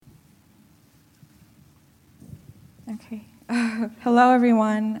Okay. Hello,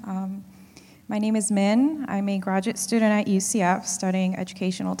 everyone. My name is Min. I'm a graduate student at UCF studying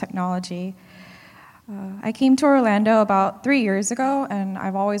educational technology. I came to Orlando about 3 years ago, and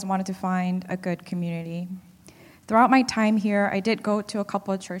I've always wanted to find a good community. Throughout my time here, I did go to a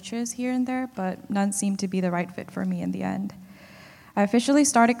couple of churches here and there, but none seemed to be the right fit for me in the end. I officially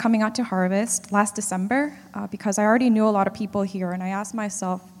started coming out to Harvest last December because I already knew a lot of people here, and I asked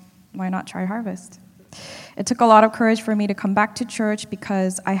myself, why not try Harvest? It took a lot of courage for me to come back to church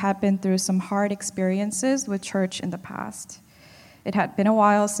because I had been through some hard experiences with church in the past. It had been a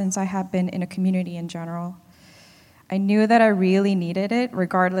while since I had been in a community in general. I knew that I really needed it,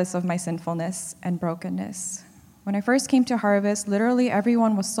 regardless of my sinfulness and brokenness. When I first came to Harvest, literally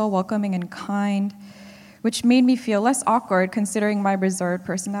everyone was so welcoming and kind, which made me feel less awkward considering my reserved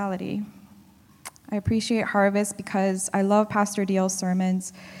personality. I appreciate Harvest because I love Pastor Deal's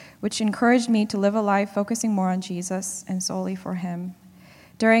sermons, which encouraged me to live a life focusing more on Jesus and solely for Him.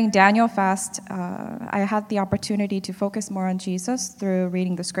 During Daniel Fast, I had the opportunity to focus more on Jesus through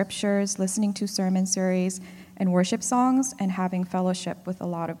reading the scriptures, listening to sermon series and worship songs, and having fellowship with a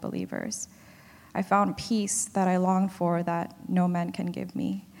lot of believers. I found peace that I longed for that no man can give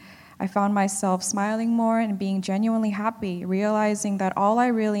me. I found myself smiling more and being genuinely happy, realizing that all I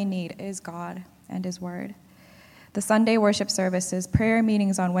really need is God and His Word. The Sunday worship services, prayer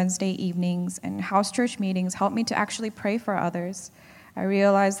meetings on Wednesday evenings, and house church meetings helped me to actually pray for others. I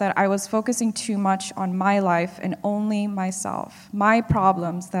realized that I was focusing too much on my life and only myself, my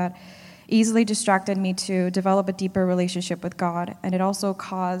problems that easily distracted me to develop a deeper relationship with God, and it also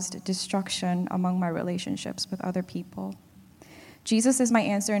caused destruction among my relationships with other people. Jesus is my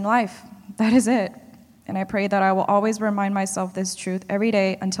answer in life. That is it. And I pray that I will always remind myself this truth every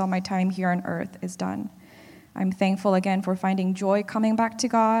day until my time here on earth is done. I'm thankful again for finding joy coming back to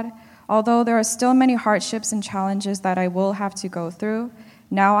God. Although there are still many hardships and challenges that I will have to go through,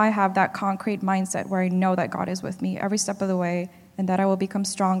 now I have that concrete mindset where I know that God is with me every step of the way and that I will become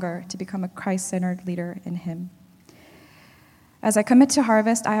stronger to become a Christ-centered leader in Him. As I commit to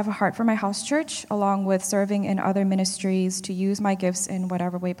Harvest, I have a heart for my house church, along with serving in other ministries to use my gifts in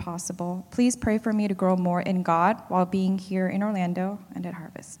whatever way possible. Please pray for me to grow more in God while being here in Orlando and at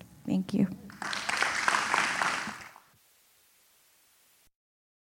Harvest. Thank you.